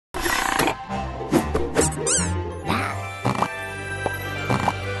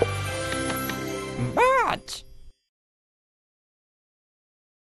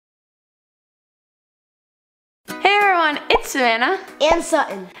it's Savannah. And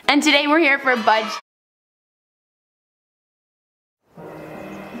Sutton. And today we're here for Budge.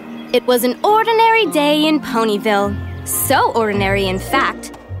 It was an ordinary day in Ponyville. So ordinary, in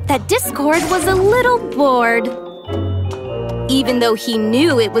fact, that Discord was a little bored. Even though he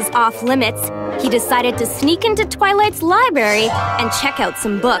knew it was off limits, he decided to sneak into Twilight's library and check out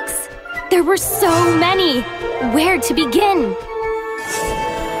some books. There were so many! Where to begin?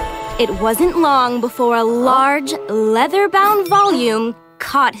 It wasn't long before a large, leather-bound volume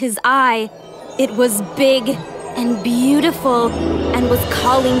caught his eye. It was big and beautiful and was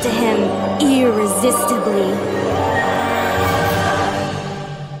calling to him irresistibly.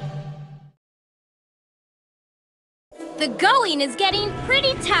 The going is getting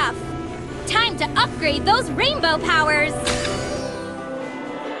pretty tough. Time to upgrade those rainbow powers.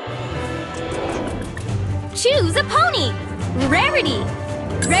 Choose a pony. Rarity.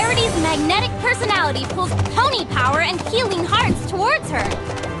 Rarity's magnetic personality pulls pony power and healing hearts towards her.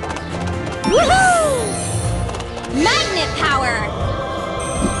 Woohoo! Magnet power.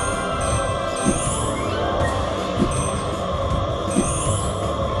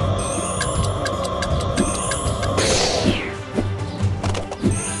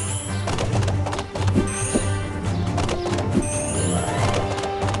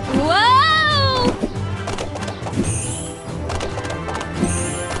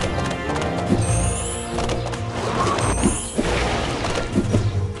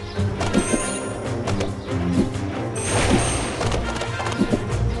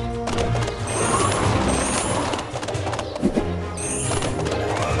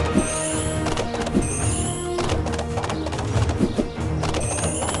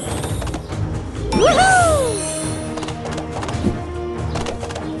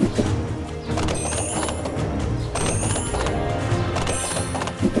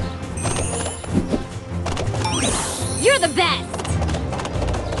 You're the best!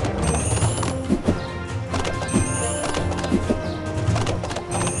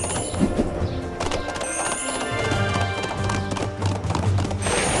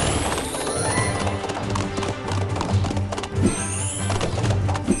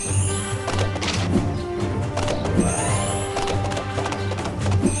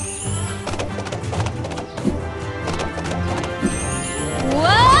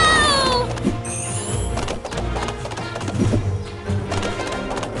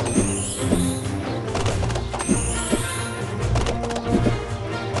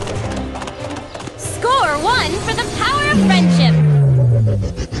 One for the power of friendship.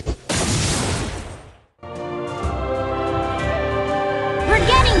 We're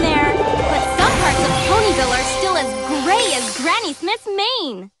getting there, but some parts of Ponyville are still as gray as Granny Smith's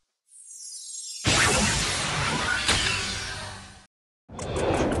mane.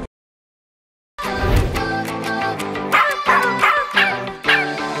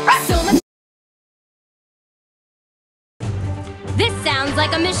 This sounds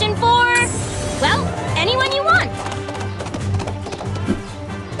like a mission for, well, anyone you want.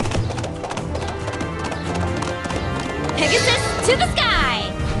 Pegasus to the sky.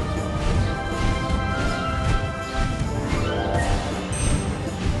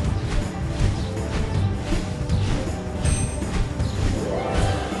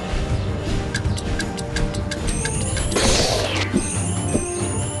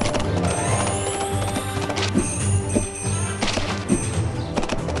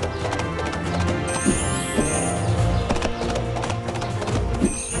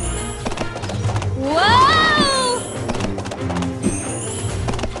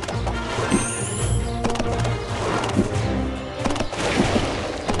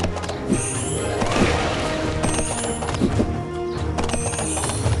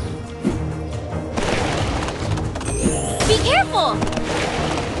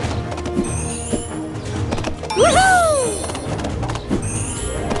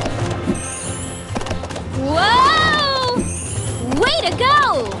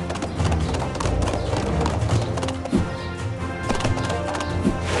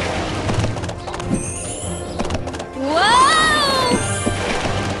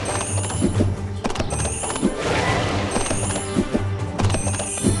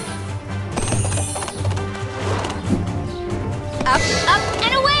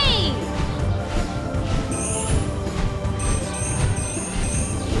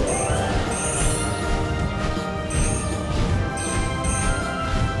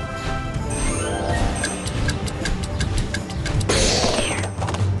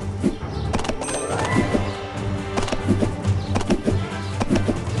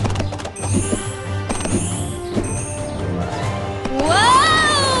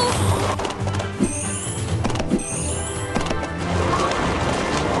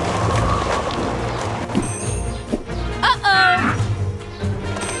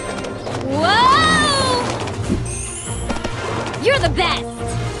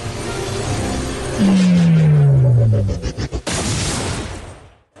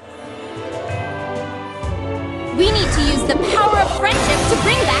 need to use the power of friendship to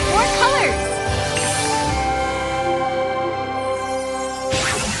bring back more colors.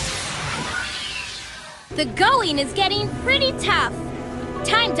 The going is getting pretty tough.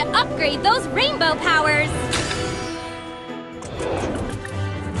 Time to upgrade those rainbow powers.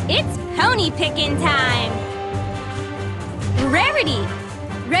 It's pony picking time. Rarity.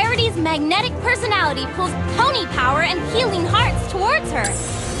 Rarity's magnetic personality pulls pony power and healing hearts towards her.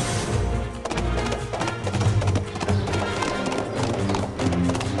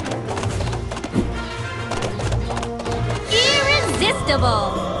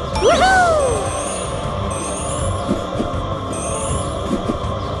 Irresistible! Woohoo!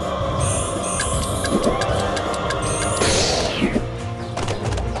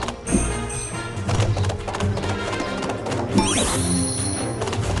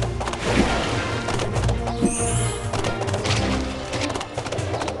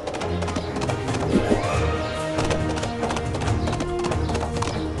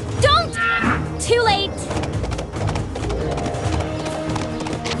 Too late!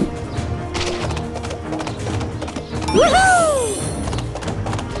 Woohoo!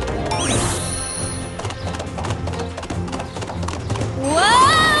 Whoa!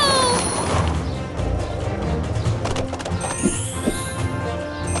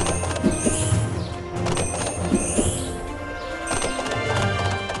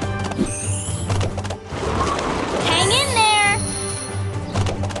 Hang in there!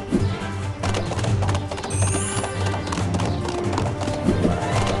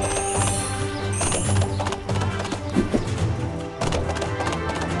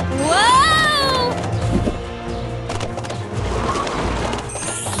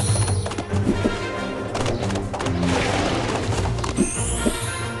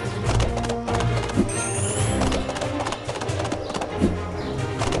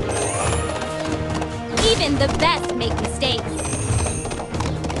 Even the best make mistakes.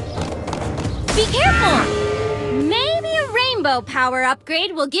 Be careful! Maybe a rainbow power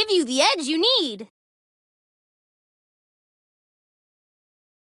upgrade will give you the edge you need.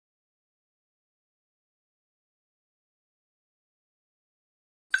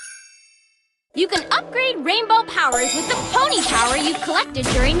 You can upgrade rainbow powers with the pony power you've collected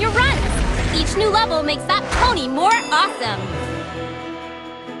during your runs. Each new level makes that pony more awesome.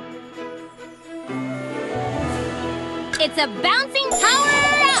 It's a bouncing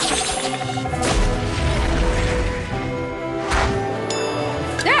power-up!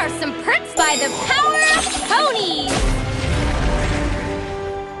 There are some perks by the power of ponies!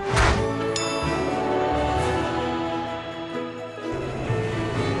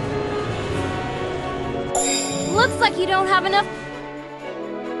 Looks like you don't have enough...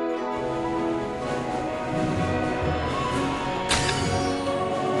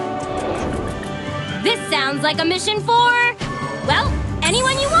 This sounds like a mission for... well,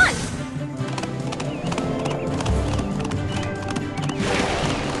 anyone you want!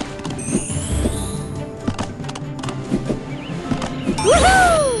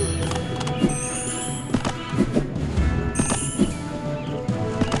 Woohoo!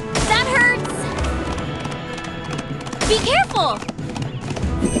 That hurts! Be careful!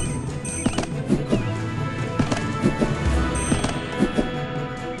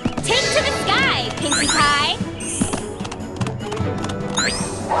 Take to the sky, Pinkie Pie!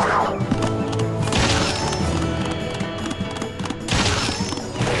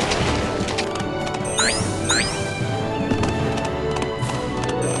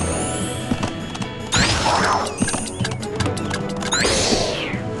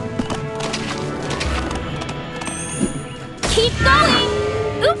 Keep going!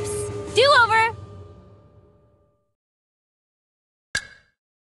 Oops! Do-over!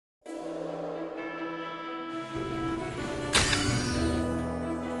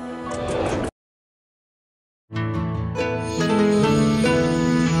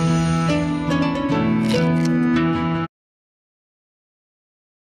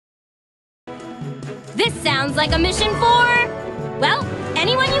 This sounds like a mission for... well,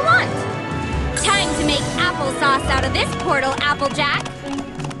 anyone you want! Time to make applesauce out of this portal, Applejack!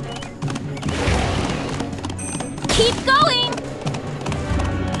 Keep going!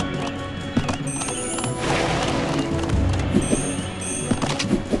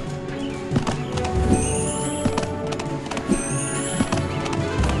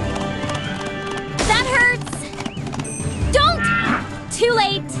 That hurts! Don't! Too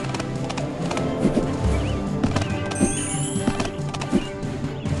late!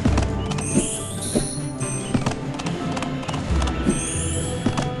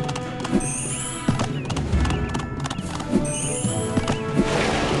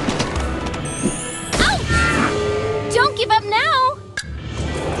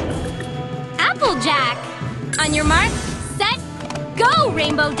 your mark, set, go,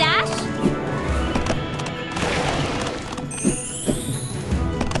 Rainbow Dash!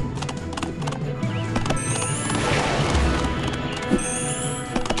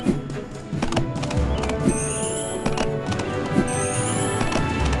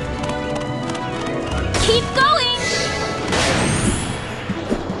 Keep going!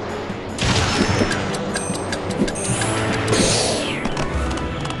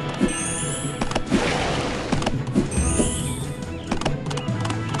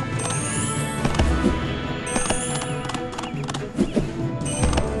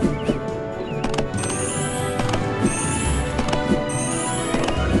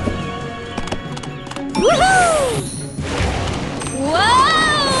 Woohoo! Whoa!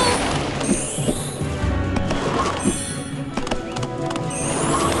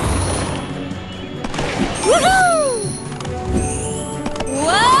 Woohoo!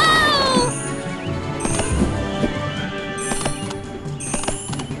 Whoa!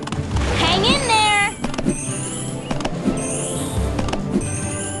 Hang in there!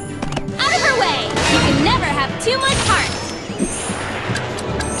 Out of her way! You can never have too much heart!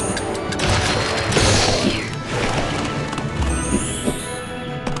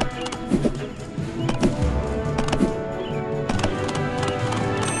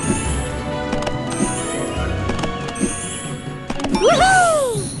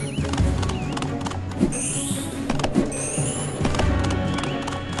 Woohoo!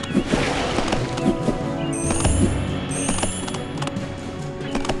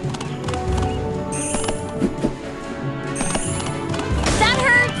 That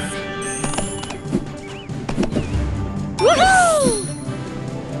hurts! Woohoo!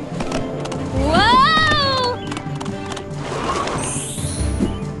 Whoa!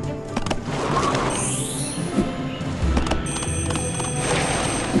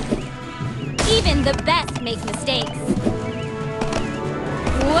 Even the best make mistakes.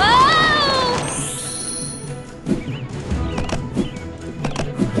 Whoa!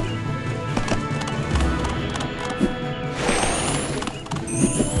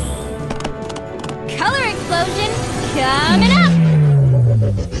 Color explosion coming up!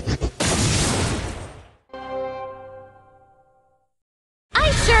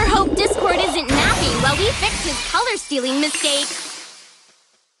 I sure hope Discord isn't napping while we fix his color stealing mistake.